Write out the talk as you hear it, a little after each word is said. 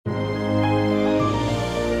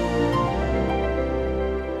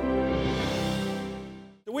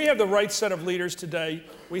have the right set of leaders today.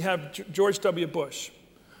 We have George W. Bush.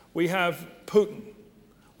 We have Putin.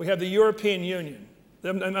 We have the European Union.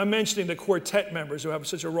 I'm mentioning the quartet members who have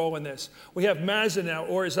such a role in this. We have Mazen now,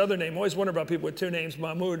 or his other name. I always wonder about people with two names,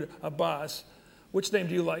 Mahmoud Abbas. Which name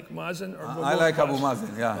do you like, Mazen or I like Abu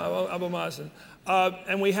Mazen, yeah. Abu Mazen.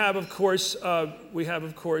 And we have, of course,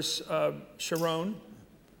 Sharon.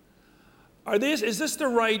 Is this the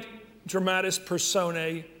right dramatis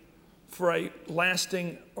personae for a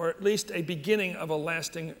lasting, or at least a beginning of a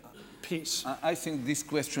lasting peace? I think this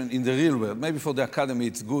question in the real world, maybe for the academy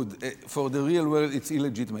it's good, for the real world it's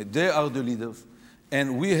illegitimate. They are the leaders,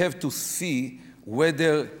 and we have to see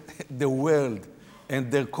whether the world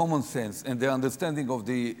and their common sense and their understanding of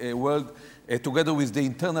the world, together with the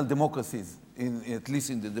internal democracies, at least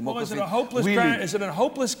in the democracy. Well, is it a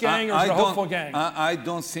hopeless gang or is it a hopeful gang? I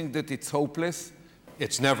don't think that it's hopeless.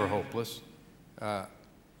 It's never hopeless.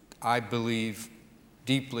 I believe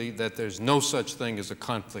deeply that there's no such thing as a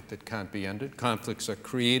conflict that can't be ended. Conflicts are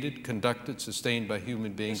created, conducted, sustained by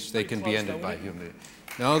human beings. They can be ended by human beings.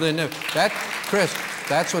 No, they never. Chris,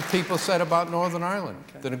 that's what people said about Northern Ireland.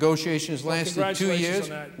 Okay. The negotiations lasted 2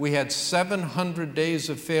 years. We had 700 days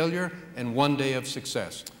of failure and 1 day of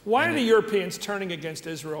success. Why are the Europeans turning against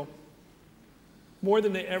Israel more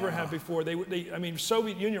than they ever have before? I mean,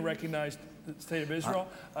 Soviet Union recognized the state of Israel.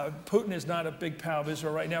 Putin is not a big pal of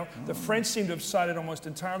Israel right now. The French seem to have sided almost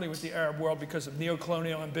entirely with the Arab world because of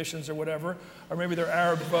neo-colonial ambitions or whatever, or maybe their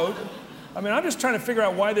Arab vote. I mean, I'm just trying to figure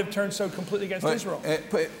out why they've turned so completely against Israel.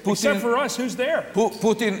 Putin, except for us, who's there?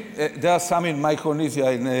 Putin, there are some in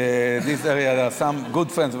Micronesia, in this area, there are some good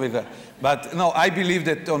friends with that. But no, I believe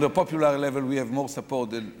that on the popular level we have more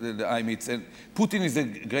support than the IMITs. And Putin is a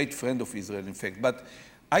great friend of Israel, in fact. But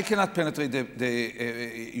I cannot penetrate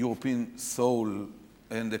the European soul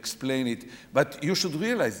and explain it. But you should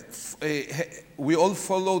realize, we all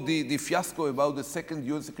follow the fiasco about the second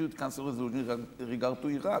UN Security Council resolution in regard to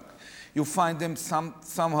Iraq. You find them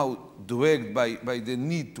somehow dragged by the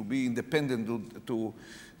need to be independent,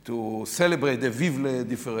 to celebrate the Vive la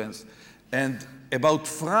Différence. And about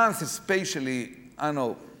France especially, I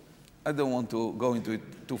know, I don't want to go into it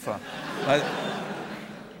too far. But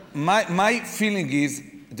my feeling is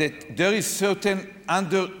that there is certain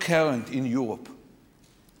undercurrent in Europe.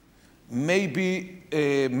 Maybe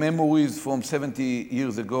memories from 70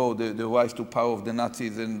 years ago, the rise to power of the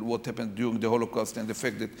Nazis and what happened during the Holocaust, and the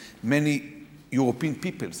fact that many European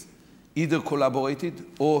peoples either collaborated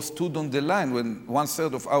or stood on the line when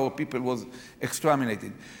 1/3 of our people was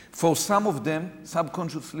exterminated. For some of them,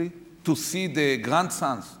 subconsciously, to see the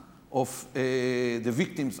grandsons of the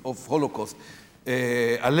victims of Holocaust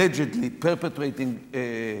allegedly perpetrating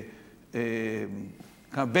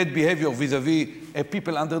kind of bad behavior vis-a-vis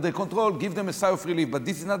people under their control, give them a sigh of relief. But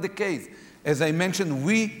this is not the case. As I mentioned,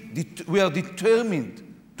 we are determined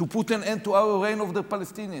to put an end to our reign of the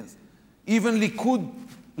Palestinians. Even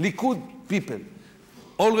Likud people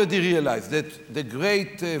already realize that the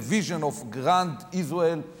great vision of grand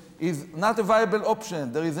Israel is not a viable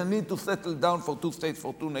option. There is a need to settle down for 2 states,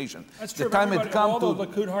 for 2 nations. That's true. The time had come to... All the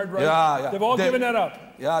Likud hard right, they've all given that up.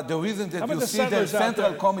 Yeah, the reason that you see the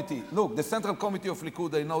Central Committee, look, the Central Committee of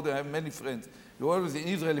Likud, I know they have many friends. You always, in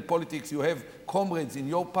Israeli politics, you have comrades in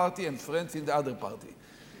your party and friends in the other party.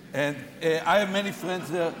 And I have many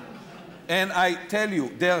friends there. And I tell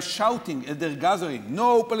you, they are shouting at their gathering,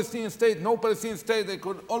 no Palestinian state, no Palestinian state. They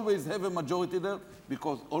could always have a majority there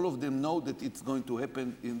because all of them know that it's going to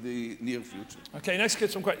happen in the near future. Okay, next get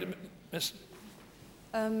some questions. Miss.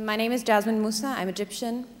 My name is Jasmine Musa. I'm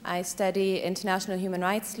Egyptian. I study international human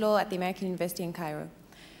rights law at the American University in Cairo.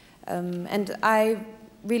 And I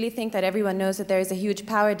really think that everyone knows that there is a huge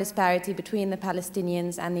power disparity between the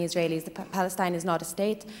Palestinians and the Israelis. Palestine is not a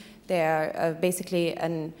state. They are basically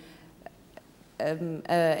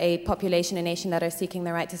a population, a nation that are seeking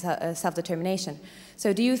the right to self-determination.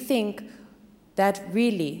 So do you think that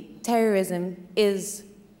really terrorism is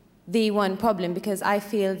the one problem? Because I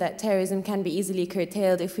feel that terrorism can be easily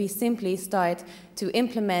curtailed if we simply start to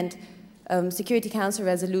implement Security Council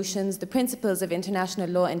resolutions, the principles of international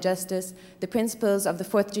law and justice, the principles of the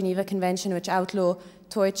 4th Geneva Convention, which outlaw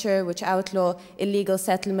torture, which outlaw illegal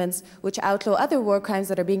settlements, which outlaw other war crimes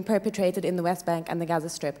that are being perpetrated in the West Bank and the Gaza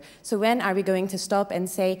Strip. So when are we going to stop and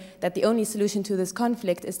say that the only solution to this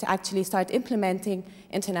conflict is to actually start implementing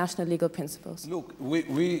international legal principles? Look,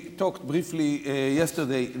 we talked briefly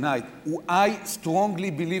yesterday night. I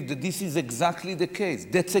strongly believe that this is exactly the case.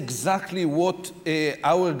 That's exactly what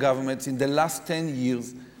our governments in the last 10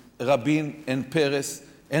 years, Rabin and Peres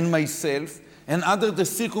and myself, and under the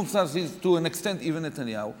circumstances, to an extent, even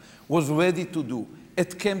Netanyahu, was ready to do.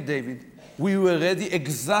 At Camp David, we were ready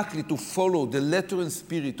exactly to follow the letter and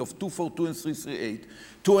spirit of 242 and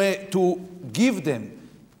 338 to give them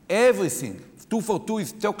everything. 242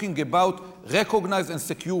 is talking about recognized and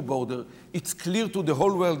secure border. It's clear to the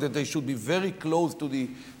whole world that they should be very close to the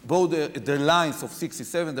border, the lines of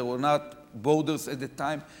 67. There were not borders at the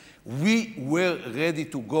time. We were ready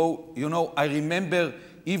to go. You know, I remember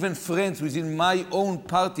even friends within my own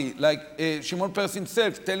party, like Shimon Peres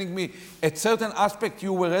himself, telling me at certain aspect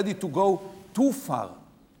you were ready to go too far,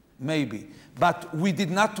 maybe. But we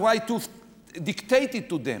did not try to dictate it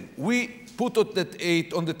to them. We put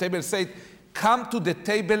it on the table and said, come to the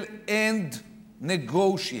table and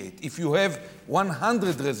negotiate. If you have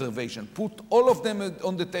 100 reservations, put all of them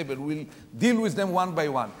on the table. We'll deal with them one by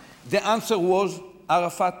one. The answer was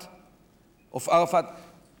Arafat.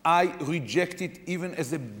 I reject it even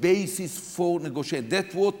as a basis for negotiation.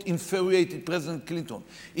 That's what infuriated President Clinton.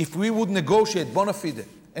 If we would negotiate bona fide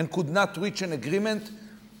and could not reach an agreement,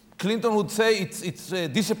 Clinton would say it's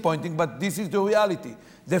disappointing, but this is the reality.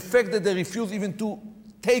 The fact that they refused even to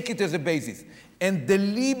take it as a basis and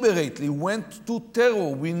deliberately went to terror,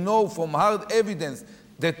 we know from hard evidence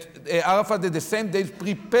that Arafat at the same day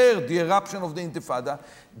prepared the eruption of the Intifada.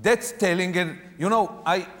 That's telling, and you know,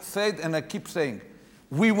 I said and I keep saying,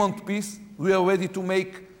 we want peace. We are ready to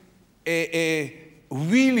make a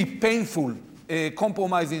really painful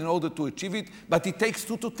compromise in order to achieve it, but it takes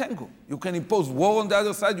two to tango. You can impose war on the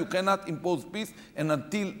other side, you cannot impose peace, and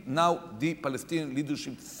until now, the Palestinian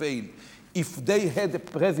leadership failed. If they had a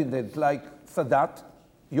president like Sadat,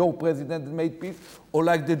 your president that made peace, or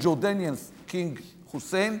like the Jordanians, King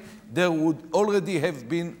Hussein, there would already have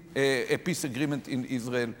been a peace agreement in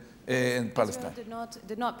Israel and Palestine. Israel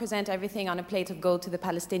did not present everything on a plate of gold to the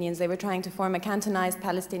Palestinians. They were trying to form a cantonized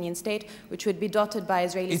Palestinian state, which would be dotted by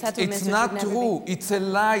Israeli settlements. It's not true. It's a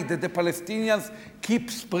lie that the Palestinians keep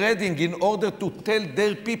spreading in order to tell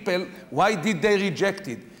their people why did they reject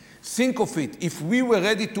it. Think of it. If we were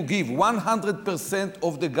ready to give 100%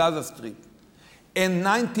 of the Gaza Strip and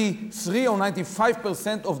 93 or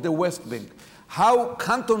 95% of the West Bank, how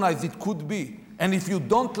cantonized it could be. And if you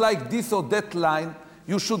don't like this or that line,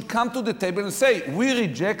 you should come to the table and say, we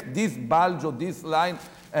reject this bulge or this line.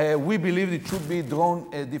 We believe it should be drawn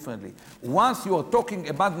differently. Once you are talking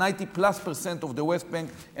about 90+% of the West Bank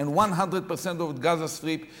and 100% of the Gaza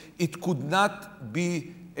Strip, it could not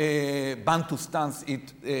be Bantustans.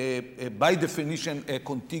 It, by definition, a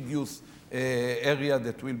contiguous area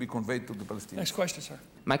that will be conveyed to the Palestinians. Next question, sir.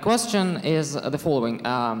 My question is the following.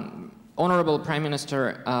 Honorable Prime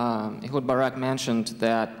Minister Ehud Barak mentioned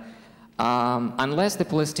that unless the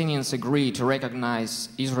Palestinians agree to recognize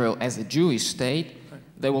Israel as a Jewish state,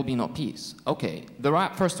 there will be no peace. Okay,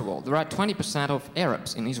 first of all, there are 20% of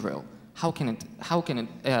Arabs in Israel.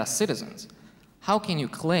 Citizens, how can you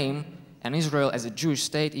claim an Israel as a Jewish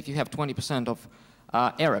state if you have 20% of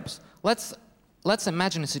Arabs? Let's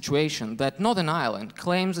imagine a situation that Northern Ireland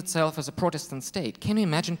claims itself as a Protestant state. Can you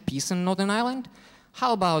imagine peace in Northern Ireland?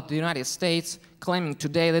 How about the United States claiming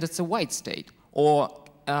today that it's a white state or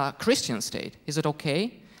a Christian state? Is it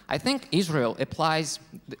okay? I think Israel applies.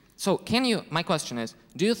 So my question is,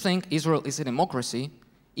 do you think Israel is a democracy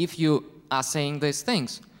if you are saying these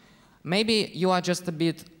things? Maybe you are just a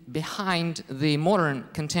bit behind the modern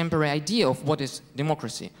contemporary idea of what is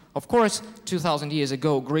democracy. Of course, 2,000 years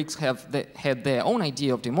ago, Greeks had their own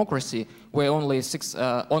idea of democracy, where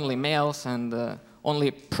only males and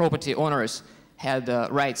only property owners had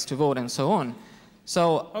rights to vote and so on.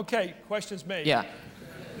 So okay, questions made. Yeah.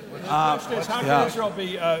 The question is, how can Israel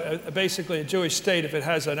be basically a Jewish state if it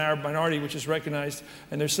has an Arab minority which is recognized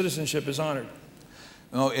and their citizenship is honored?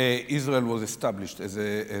 No, Israel was established as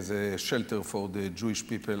a shelter for the Jewish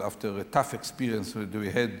people after a tough experience that we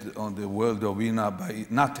had on the world arena by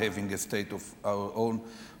not having a state of our own.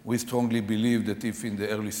 We strongly believe that if in the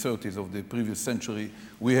early 30s of the previous century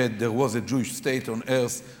there was a Jewish state on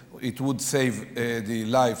earth, it would save the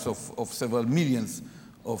lives of several millions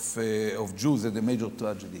of Jews as a major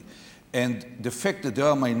tragedy. And the fact that there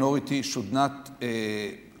are minorities should not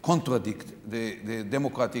contradict the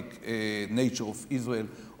democratic nature of Israel.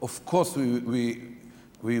 Of course, we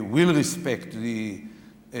will respect the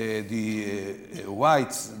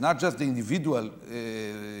rights, not just the individual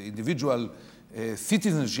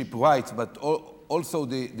citizenship rights, but also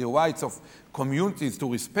the rights of communities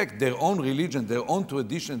to respect their own religion, their own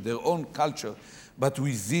tradition, their own culture, but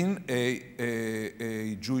within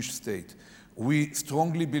a Jewish state. We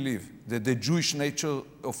strongly believe that the Jewish nature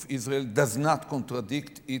of Israel does not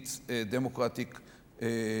contradict its democratic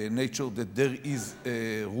nature, that there is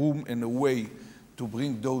room and a way to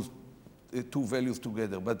bring those two values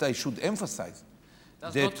together. But I should emphasize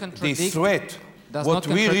Does that not the contradict- threat, does what not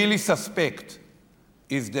we contradict- really suspect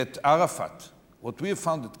is that Arafat, what we have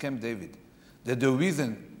found at Camp David, that the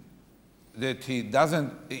reason that he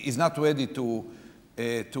is not ready to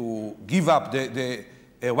give up the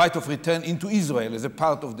right of return into Israel as a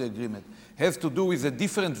part of the agreement has to do with a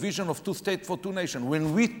different vision of two states for two nations.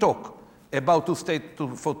 When we talk about two states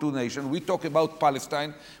for two nations, we talk about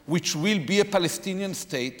Palestine, which will be a Palestinian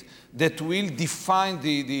state that will define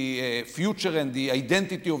the future and the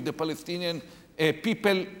identity of the Palestinian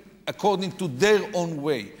people according to their own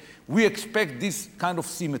way. We expect this kind of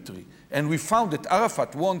symmetry. And we found that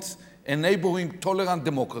Arafat wants a neighboring, tolerant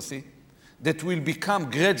democracy that will become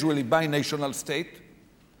gradually binational state,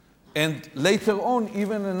 and later on,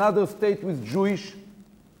 even another state with Jewish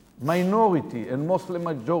minority and Muslim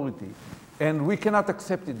majority. And we cannot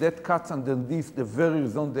accept it. That cuts underneath the very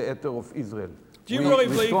raison d'etre of Israel. Do you really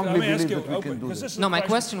believe, strongly let me ask you, believe that we can do because that. this is No, the my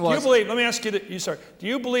question was- do you believe, let me ask you, do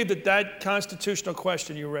you believe that that constitutional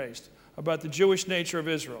question you raised about the Jewish nature of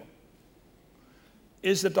Israel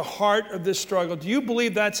is at the heart of this struggle? Do you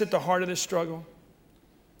believe that's at the heart of this struggle?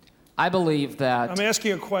 I believe that I'm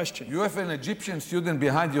asking a question. You have an Egyptian student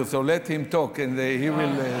behind you, so let him talk, and he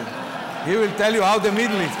will tell you how the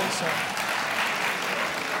Middle East.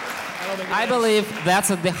 I believe that's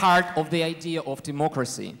at the heart of the idea of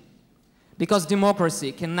democracy. Because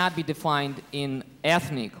democracy cannot be defined in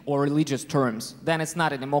ethnic or religious terms, then it's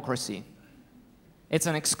not a democracy. It's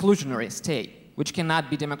an exclusionary state, which cannot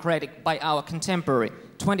be democratic by our contemporary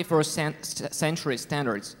 21st century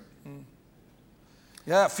standards.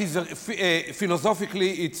 Yeah,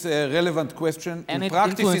 philosophically, it's a relevant question. And in it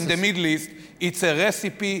practice, in the influences- Middle East, it's a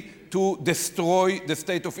recipe to destroy the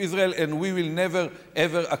state of Israel, and we will never,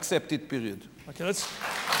 ever accept it, period. Okay, let's...